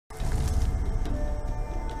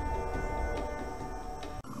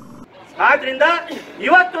ಆದ್ರಿಂದ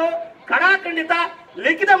ಇವತ್ತು ಖಡಾಖಂಡಿತ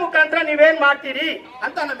ಲಿಖಿತ ಮುಖಾಂತರ ನೀವೇನ್ ಮಾಡ್ತೀರಿ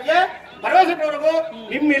ಅಂತ ನಮಗೆ ಭರವಸೆ ಕೊಡೋದು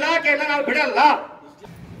ನಿಮ್ಮ ಇಲಾಖೆಯನ್ನ ನಾವು ಬಿಡಲ್ಲ.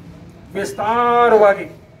 ವಿಸ್ತಾರವಾಗಿ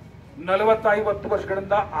 40-50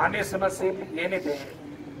 ವರ್ಷಗಳಿಂದ ಆನೆ ಸಮಸ್ಯೆ ಏನಿದೆ,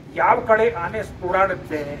 ಯಾವ ಕಡೆ ಆನೆ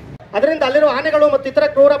ಓಡಾಡುತ್ತೆ, ಅದರಿಂದ ಅಲ್ಲಿರುವ ಆನೆಗಳು ಮತ್ತು ಇತರ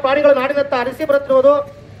ಕ್ರೂರ ಪ್ರಾಣಿಗಳು ನಾಡಿನತ್ತ ಅರಸಿ ಬರುತ್ತಿರುವುದು,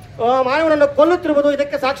 ಮಾನವನನ್ನು ಕೊಲ್ಲುತ್ತಿರುವುದು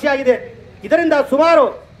ಇದಕ್ಕೆ ಸಾಕ್ಷಿಯಾಗಿದೆ. ಇದರಿಂದ ಸುಮಾರು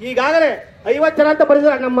ಈಗಾಗಲೇ 50 ಜನ ಅಂತ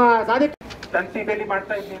ಬರೆದಿದ್ದಾರೆ ನಮ್ಮ ಸಾಧಿಕ. ತಂತಿ ಬೇಲಿ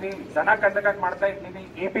ಮಾಡ್ತಾ ಇದ್ದೀವಿ, ದನ ಕಂದಕ ಮಾಡ್ತಾ ಇದ್ದೀವಿ,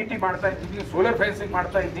 APT ಮಾಡ್ತಾ ಇದ್ದೀವಿ, ಸೋಲಾರ್ ಫೆನ್ಸಿಂಗ್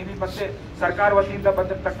ಮಾಡ್ತಾ ಇದ್ದೀವಿ. ಮತ್ತೆ ಸರ್ಕಾರ ವತಿಯಿಂದ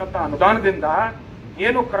ಬಂದಿರತಕ್ಕಂಥ ಅನುದಾನದಿಂದ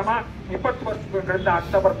ಏನು ಕ್ರಮ 20 ವರ್ಷಗಳಿಂದ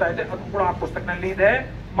ಆಗ್ತಾ ಬರ್ತಾ ಇದೆ, ಅದು ಕೂಡ ಆ ಪುಸ್ತಕನಲ್ಲಿ ಇದೆ.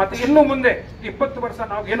 ಮತ್ತೆ ಇನ್ನು ಮುಂದೆ 20 ವರ್ಷ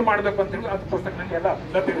ನಾವು ಏನು ಮಾಡಬೇಕು ಅಂತ ಹೇಳಿ ಅದು ಪುಸ್ತಕದಲ್ಲಿ ಎಲ್ಲ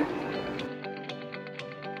ಲಭ್ಯವಿದೆ.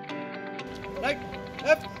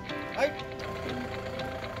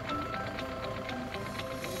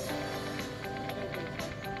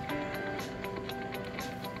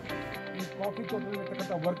 ಕಾಫಿ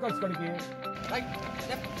ತೋಟದಲ್ಲಿರ್ತಕ್ಕಂಥ ವರ್ಕರ್ಸ್ಗಳಿಗೆ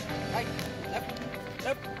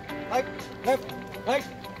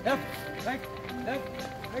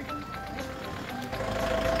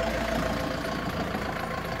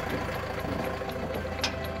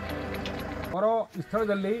ಬರೋ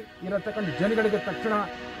ಸ್ಥಳದಲ್ಲಿ ಇರತಕ್ಕಂಥ ಜನಗಳಿಗೆ ತಕ್ಷಣ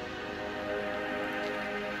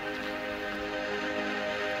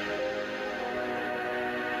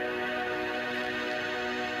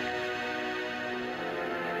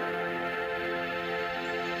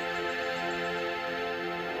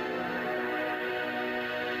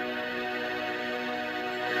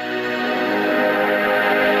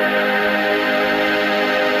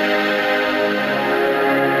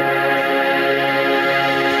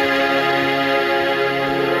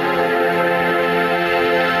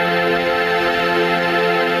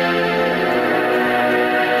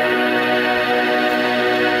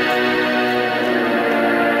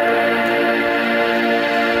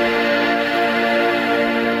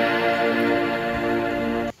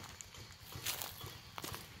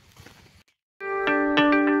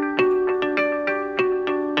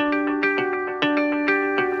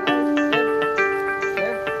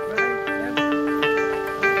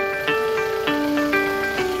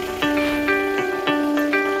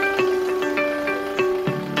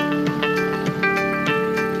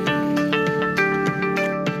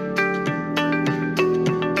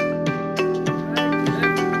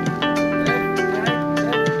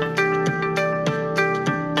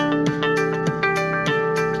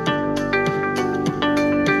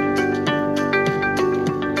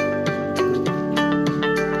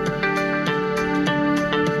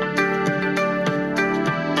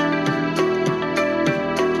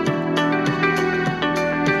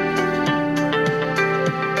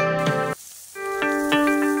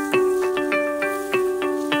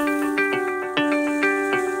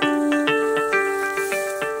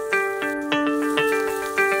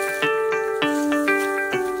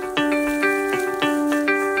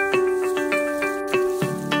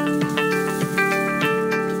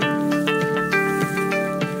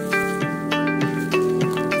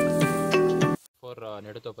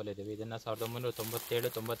ನೆಡುತೋಪಲ್ಲಿದ್ದೀವಿ. ಇದನ್ನು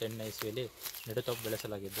 1997-98 ಇಸ್ವಿಯಲ್ಲಿ ನೆಡುತೋಪು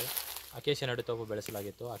ಬೆಳೆಸಲಾಗಿದ್ದು, ಅಕೇಶ ನೆಡುತೋಪು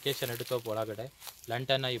ಬೆಳೆಸಲಾಗಿತ್ತು. ಅಕೇಶ ನೆಡುತೋಪು ಒಳಗಡೆ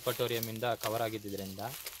ಲಂಟನ್ನ ಇಪಟೋರಿಯಮಿಂದ ಕವರ್ ಆಗಿದ್ದರಿಂದ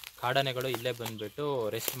ಕಾಡಾನೆಗಳು ಇಲ್ಲೇ ಬಂದುಬಿಟ್ಟು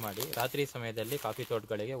ರೆಸ್ಟ್ ಮಾಡಿ ರಾತ್ರಿ ಸಮಯದಲ್ಲಿ ಕಾಫಿ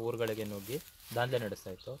ತೋಟಗಳಿಗೆ ಊರುಗಳಿಗೆ ನುಗ್ಗಿ ದಾಂಧಲೆ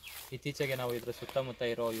ನಡೆಸ್ತಾ ಇತ್ತು. ಇತ್ತೀಚೆಗೆ ನಾವು ಇದ್ರ ಸುತ್ತಮುತ್ತ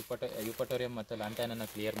ಇರೋ ಯುಪಟೋರಿಯಂ ಮತ್ತು ಲಂಟನನ್ನು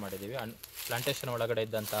ಕ್ಲಿಯರ್ ಮಾಡಿದ್ದೀವಿ. ಪ್ಲಾಂಟೇಷನ್ ಒಳಗಡೆ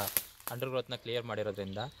ಇದ್ದಂಥ ಅಂಡರ್ ಗ್ರೋತ್ನ ಕ್ಲಿಯರ್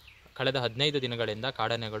ಮಾಡಿರೋದ್ರಿಂದ ಕಳೆದ 15 ದಿನಗಳಿಂದ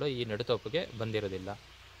ಕಾಡಾನೆಗಳು ಈ ನೆಡುತೋಪಿಗೆ ಬಂದಿರೋದಿಲ್ಲ.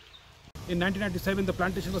 In 1997, the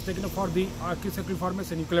plantation was taken up for the Sacriformis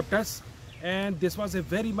and eucalyptus, and this was a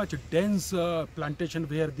very much dense plantation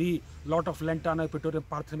where the lot of lantana, epitorium,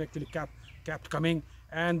 parthenium actually kept coming,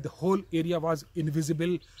 and the whole area was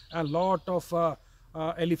invisible. A lot of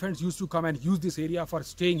elephants used to come and use this area for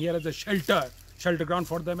staying here as a shelter ground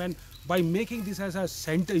for them. And by making this as a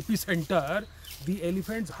center, epicenter, the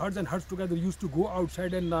elephants, herds and herds together used to go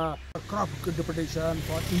outside and crop depredation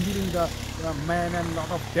for injuring the man, and a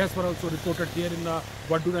lot of deaths were also reported here in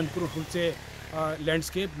Vadur and Kurulse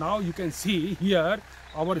landscape. Now you can see here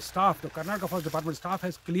our staff, the Karnataka Forest Department staff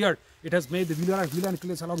has cleared. It has made the wheeler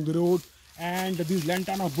clearance along the road, and these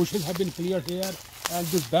lantana bushes have been cleared here, and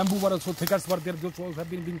this bamboo were also, thickets were there, those also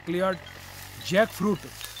have been being cleared. Jackfruit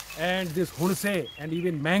and this hunse and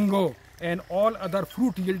even mango and all other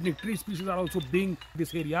fruit yielding tree species are also being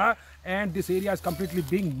this area, and this area is completely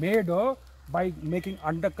being made by making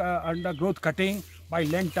undergrowth cutting, by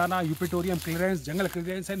lantana, eupatorium clearance, jungle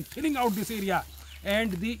clearance, and thinning out this area.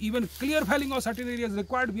 And the even clear felling of certain areas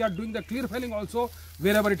required. We are doing the clear felling also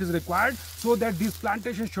wherever it is required, so that these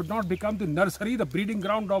plantations should not become the nursery, the breeding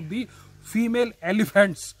ground of the female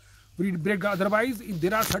elephants, break. Otherwise,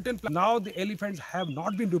 there are certain now the elephants have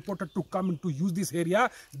not been reported to come to use this area.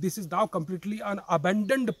 This is now completely an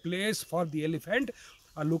abandoned place for the elephant.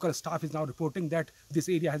 Our local staff is now reporting that this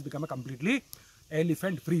area has become a completely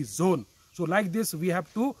elephant-free zone. So like this, we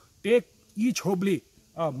have to take each hobly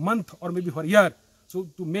a month or maybe for a year. So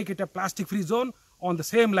to make it a plastic-free zone, on the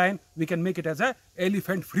same line, we can make it as a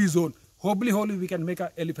elephant-free zone. Hobly we can make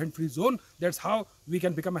a elephant-free zone. That's how we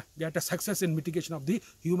can get a success in mitigation of the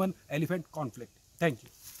human-elephant conflict. Thank you.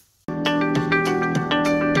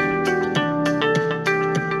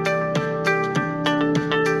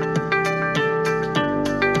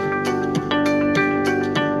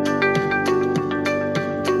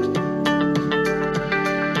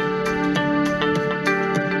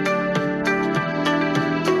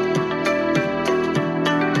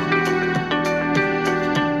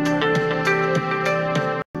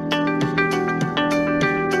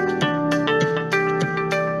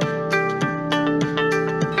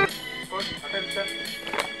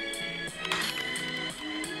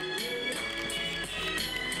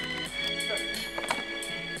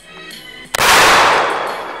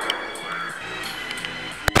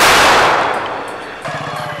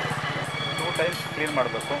 Clean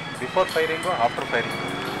ಮಾಡಬೇಕು before firing after firing.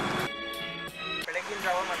 ಬೆಳಗಿನ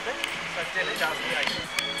ಜಾವ ಮತ್ತು ಸಂಜೆನೇ ಜಾಸ್ತಿ ಆಗಿದೆ.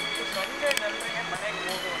 ಸಂಜೆ ಜನರಿಗೆ ಮನೆಗೆ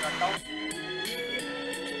ಹೋಗುವಾಗ